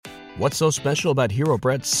What's so special about Hero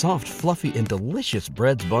Bread's soft, fluffy, and delicious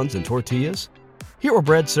breads, buns, and tortillas? Hero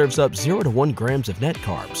Bread serves up 0 to 1 grams of net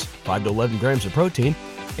carbs, 5 to 11 grams of protein,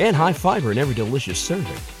 and high fiber in every delicious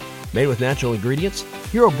serving. Made with natural ingredients,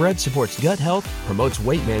 Hero Bread supports gut health, promotes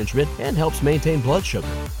weight management, and helps maintain blood sugar.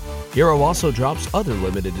 Hero also drops other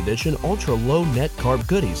limited edition ultra-low net carb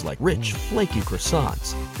goodies like rich, flaky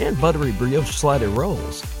croissants and buttery brioche slider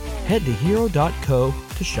rolls. Head to hero.co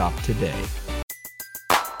to shop today.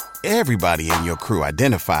 Everybody in your crew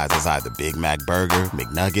identifies as either Big Mac Burger,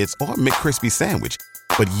 McNuggets, or McCrispy Sandwich.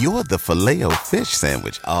 But you're the Filet-O-Fish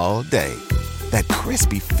Sandwich all day. That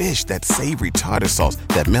crispy fish, that savory tartar sauce,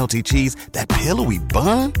 that melty cheese, that pillowy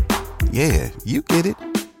bun. Yeah, you get it.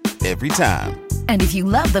 Every time. And if you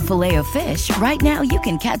love the Filet-O-Fish, right now you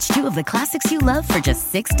can catch 2 of the classics you love for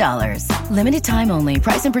just $6. Limited time only.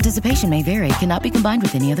 Price and participation may vary. Cannot be combined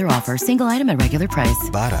with any other offer. Single item at regular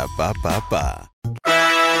price. Ba-da-ba-ba-ba.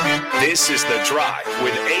 This is The Drive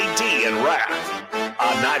with AD and Raph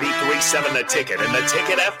on 93.7 The Ticket and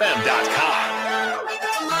theticketfm.com.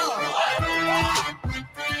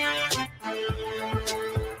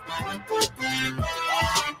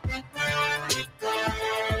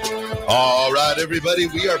 All right, everybody,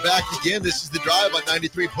 we are back again. This is The Drive on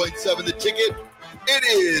 93.7 The Ticket. It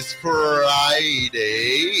is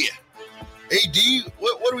Friday. AD,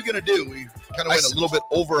 what are we going to do? We kind of went a little bit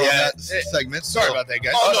over on that segment. Sorry about that,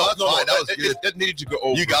 guys. Oh, no, fine. That was good. It needed to go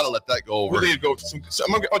over. You got to let that go over. We need to go.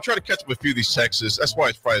 I'll try to catch up with a few of these texts. That's why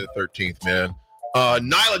it's Friday the 13th, man.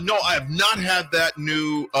 Nyla, no, I have not had that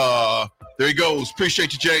new. There he goes.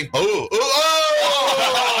 Appreciate you, Jay. Oh!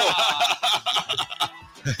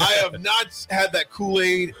 I have not had that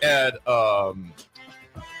Kool-Aid at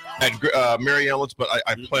Mary Ellen's, but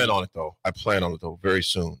I plan on it though. I plan on it though very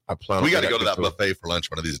soon. We got to go to that buffet for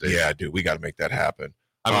lunch one of these days. Yeah, dude, we got to make that happen.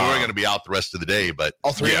 I mean, we're going to be out the rest of the day, but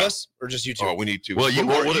all three of us, or just you two? Oh, we need to. Well, you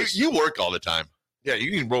work all the time. Yeah,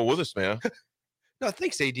 you can roll with us, man. No,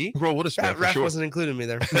 thanks, AD. Roll with us, man. Raph wasn't including me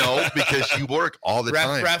there. No, because you work all the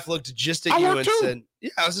time. Raph looked just at you and said,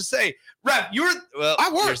 "Yeah, I was just saying, Raph,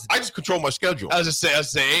 I work. I just control my schedule." I was just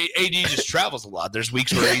saying, AD just travels a lot. There's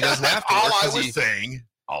weeks where he doesn't have to. All I was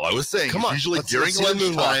saying. Come on, usually let's during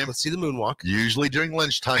lunchtime. Let's see the moonwalk. Usually during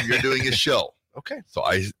lunchtime, you're doing a show. Okay, so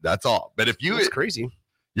that's all. But if that's crazy.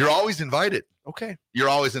 You're always invited. Okay, you're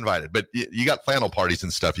always invited. But you got flannel parties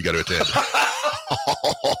and stuff you got to attend.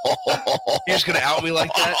 You're just gonna out me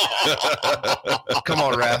like that? Come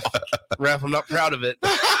on, Raph. Raph, I'm not proud of it.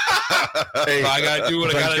 Hey, I gotta do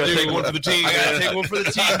what I gotta do. Take one for the team. I gotta take one for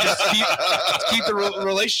the team. Just keep the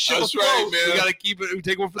relationship. That's right, man. We gotta keep it. We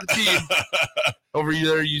take one for the team. Over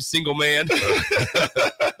there, you single man.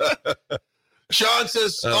 Sean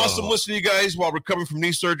says, awesome listening to you guys while recovering from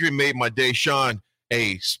knee surgery. Made my day. Sean,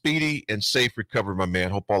 a speedy and safe recovery, my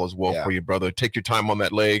man. Hope all is well for you, brother. Take your time on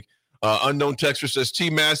that leg. Unknown texter says T.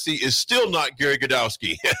 Massey is still not Gary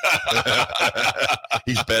Godowski.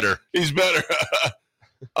 He's better. He's better.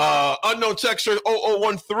 Unknown texter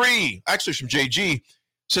 0013, actually from JG,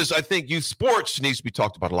 says, I think youth sports needs to be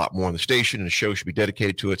talked about a lot more on the station, and the show should be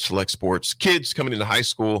dedicated to it. Select sports. Kids coming into high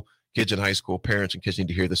school, kids in high school, parents and kids need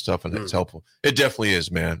to hear this stuff, and it's helpful. It definitely is,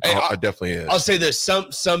 man. Hey, it definitely is. I'll say this.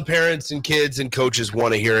 Some parents and kids and coaches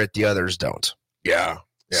want to hear it. The others don't. Yeah.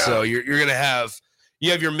 So you're going to have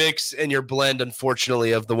your mix and your blend,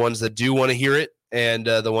 unfortunately, of the ones that do want to hear it and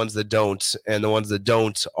the ones that don't. And the ones that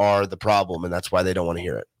don't are the problem, and that's why they don't want to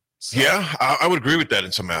hear it. So. Yeah, I would agree with that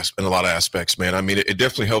in a lot of aspects, man. I mean, it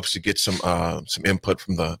definitely helps to get some input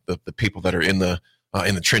from the people that are in the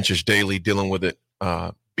trenches daily, dealing with it.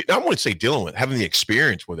 I wouldn't say dealing with it, having the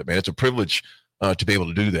experience with it, man. It's a privilege to be able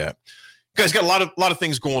to do that. You guys got a lot of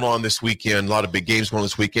things going on this weekend, a lot of big games going on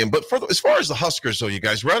this weekend. But as far as the Huskers, though, you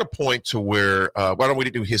guys, we're at a point to where why don't we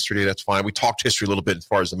do history today? That's fine. We talked history a little bit as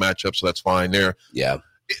far as the matchup, so that's fine. They're Happy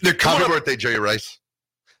birthday, Jerry Rice.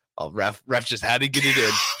 Oh, Raph just had to get it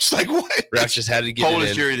in. It's like, what? Raph just had to get it in. How old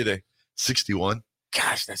is Jerry today? 61.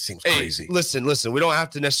 Gosh, that seems crazy. Listen. We don't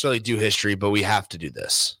have to necessarily do history, but we have to do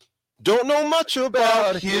this. Don't know much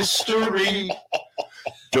about history.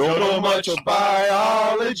 Don't know much about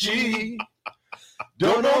biology.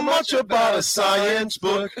 Don't know much about a science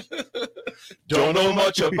book. Don't know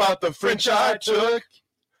much about the French I took.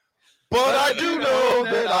 But I do know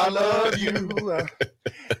that I love you.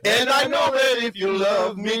 And I know that if you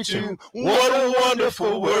love me too, what a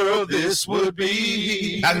wonderful world this would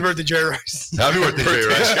be. Happy birthday, Jerry Rice. Happy birthday, Jerry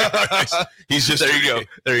Rice. He's just there. You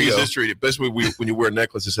go. He's just treated. Best way when you wear a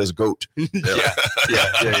necklace that says goat. Yeah. Big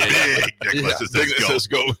necklace that says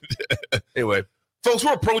goat. Anyway, folks,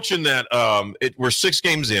 we're approaching that. We're 6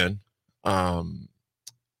 games in.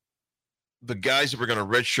 the guys that were going to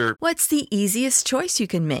redshirt. What's the easiest choice you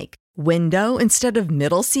can make? Window instead of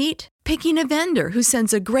middle seat? Picking a vendor who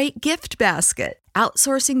sends a great gift basket?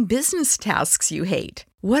 Outsourcing business tasks you hate?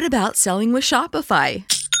 What about selling with Shopify?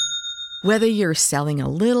 Whether you're selling a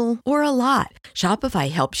little or a lot,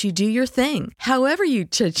 Shopify helps you do your thing, however you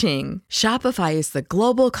cha-ching. Shopify is the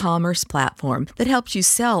global commerce platform that helps you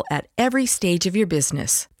sell at every stage of your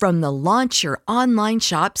business. From the launch your online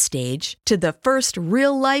shop stage to the first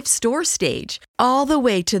real-life store stage, all the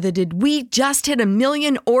way to the did we just hit 1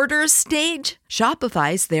 million orders stage.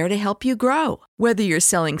 Shopify's there to help you grow. Whether you're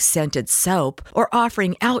selling scented soap or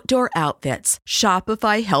offering outdoor outfits,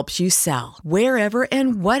 Shopify helps you sell. Wherever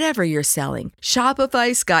and whatever you're selling,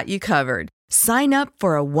 Shopify's got you covered. Sign up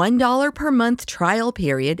for a $1 per month trial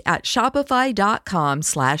period at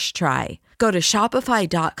shopify.com/try. Go to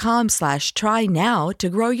shopify.com/try now to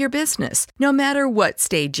grow your business, no matter what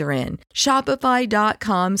stage you're in.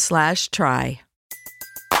 Shopify.com/try.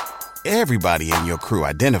 Everybody in your crew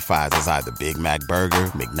identifies as either Big Mac Burger,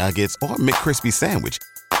 McNuggets, or McCrispy Sandwich.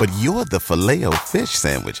 But you're the Filet-O-Fish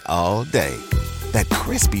Sandwich all day. That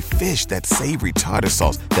crispy fish, that savory tartar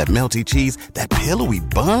sauce, that melty cheese, that pillowy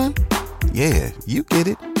bun. Yeah, you get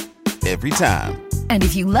it. Every time. And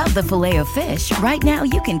if you love the Filet-O-Fish, right now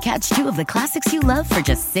you can catch 2 of the classics you love for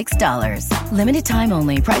just $6. Limited time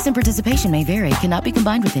only. Price and participation may vary. Cannot be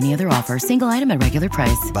combined with any other offer. Single item at regular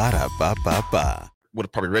price. Ba-da-ba-ba-ba. Would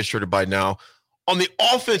have probably redshirted by now. On the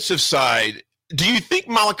offensive side, do you think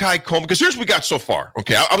Malachi Coleman, because here's what we got so far.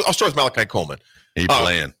 Okay, I'll start with Malachi Coleman. He's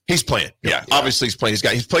playing. He's playing. Yeah, obviously he's playing.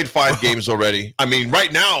 He's played 5 games already. I mean,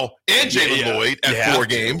 right now, and Jalen Lloyd at 4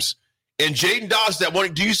 games. And Jaden Dawes, that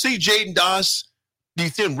one. Do you see Jaden Dawes? Do you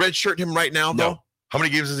think redshirt him right now, though? No. How many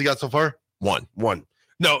games has he got so far? One.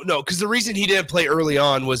 No, because the reason he didn't play early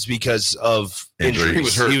on was because of injury. He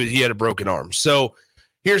was hurt. He had a broken arm. So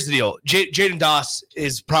here's the deal. Jaden Dawes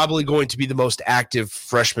is probably going to be the most active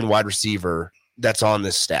freshman wide receiver that's on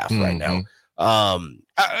this staff right now.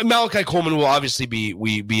 Malachi Coleman will obviously be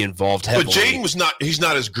involved heavily. But Jaden he's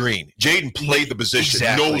not as green. Jaden played the position,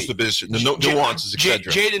 knows the position, the nuances,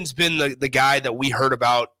 etc. Jaden's been the guy that we heard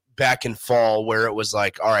about back in fall, where it was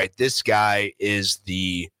like, all right, this guy is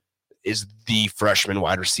the freshman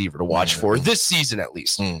wide receiver to watch for this season, at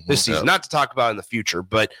least this season, not to talk about in the future.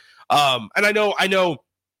 But and I know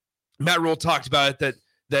Matt Rule talked about it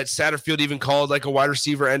that Satterfield even called like a wide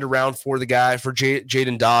receiver end around for the guy for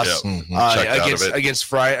Jaden Dawes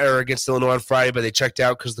against Illinois on Friday, but they checked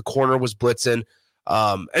out because the corner was blitzing.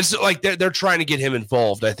 And so like they're trying to get him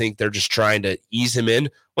involved. I think they're just trying to ease him in.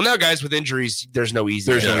 Well, now guys with injuries, there's no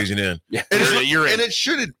easing in. Yeah. And it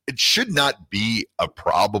should not be a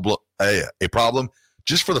problem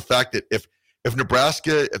just for the fact that if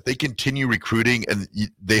Nebraska, if they continue recruiting and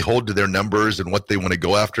they hold to their numbers and what they want to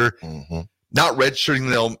go after, not redshirting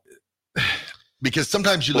them, because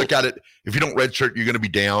sometimes you look at it, if you don't redshirt, you're going to be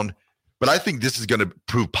down. But I think this is going to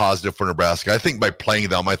prove positive for Nebraska. I think by playing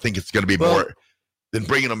them, I think it's going to be more than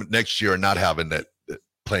bringing them next year and not having that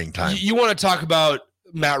playing time. You want to talk about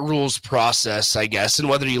Matt Rule's process, I guess, and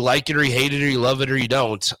whether you like it or you hate it or you love it or you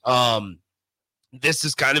don't. This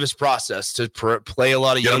is kind of his process to play a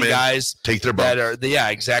lot of young guys, take their that are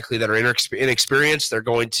that are inexperienced. They're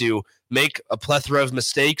going to make a plethora of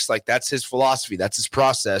mistakes. Like that's his philosophy. That's his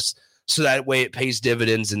process. So that way it pays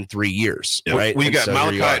dividends in 3 years, right? Well, you got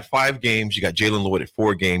Malachi at 5 games. You got Jalen Lloyd at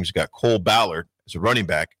 4 games. You got Cole Ballard as a running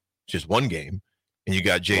back, just 1 game. And you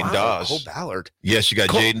got Jaden Dawes. Cole Ballard. Yes, you got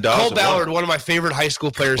Jaden Dawes. Cole Ballard, one of my favorite high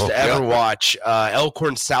school players to ever watch.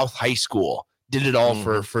 Elkhorn South High School. Did it all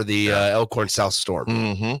for the Elkhorn South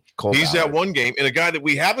Storm. He's at 1 game. And a guy that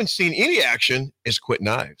we haven't seen any action is Quentin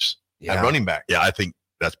Ives at running back. Yeah, I think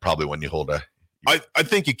that's probably when you hold I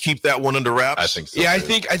think you keep that one under wraps. I think so. Yeah,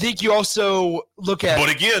 too. I think you also look at. But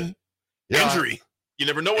again, injury. You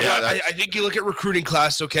never know what happens. I think you look at recruiting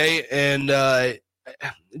class, okay, and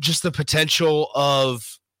just the potential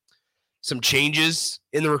of some changes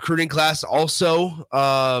in the recruiting class. Also,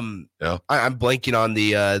 I'm blanking on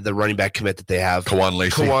the running back commit that they have.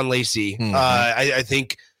 Kawan Lacey. I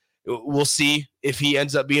think we'll see if he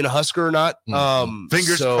ends up being a Husker or not.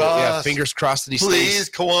 Fingers crossed. Yeah, fingers crossed that he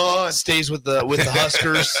stays with the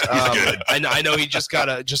Huskers. I know he just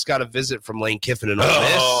got a visit from Lane Kiffin and Ole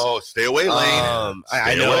Miss. Oh, stay away, Lane.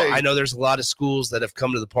 I know there's a lot of schools that have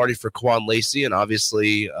come to the party for Kawan Lacey, and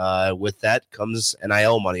obviously with that comes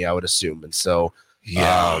NIL money, I would assume. And so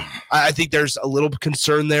I think there's a little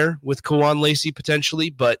concern there with Kawan Lacey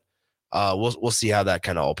potentially, but we'll see how that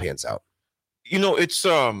kind of all pans out. You know, it's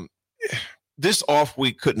this off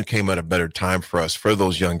week couldn't have came at a better time for us, for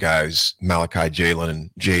those young guys, Malachi, Jalen,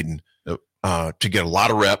 and Jaden, to get a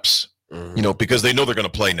lot of reps, because they know they're going to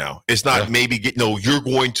play now. It's not you're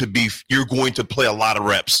going to play a lot of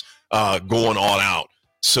reps going all out.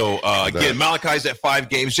 So, again, Malachi's at 5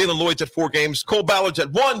 games. Jalen Lloyd's at 4 games. Cole Ballard's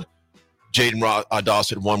at 1. Jaden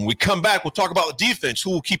Doss at 1. When we come back, we'll talk about the defense,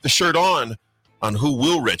 who will keep the shirt on who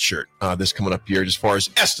will redshirt this coming up here as far as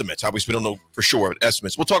estimates. Obviously, we don't know for sure, but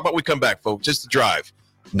estimates. We'll talk about when we come back, folks. It's The Drive,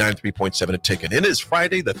 93.7 a ticket. It is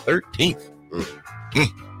Friday the 13th.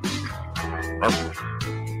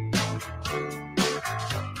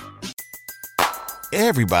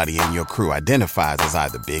 Everybody in your crew identifies as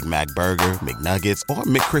either Big Mac Burger, McNuggets, or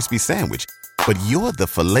McCrispy Sandwich. But you're the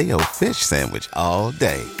Filet-O-Fish Sandwich all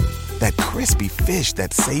day. That crispy fish,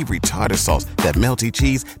 that savory tartar sauce, that melty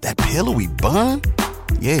cheese, that pillowy bun.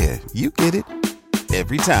 Yeah, you get it.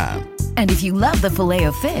 Every time. And if you love the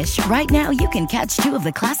Filet-O-Fish, right now you can catch 2 of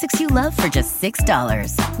the classics you love for just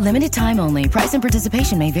 $6. Limited time only. Price and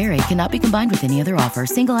participation may vary. Cannot be combined with any other offer.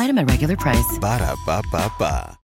 Single item at regular price. Ba-da-ba-ba-ba.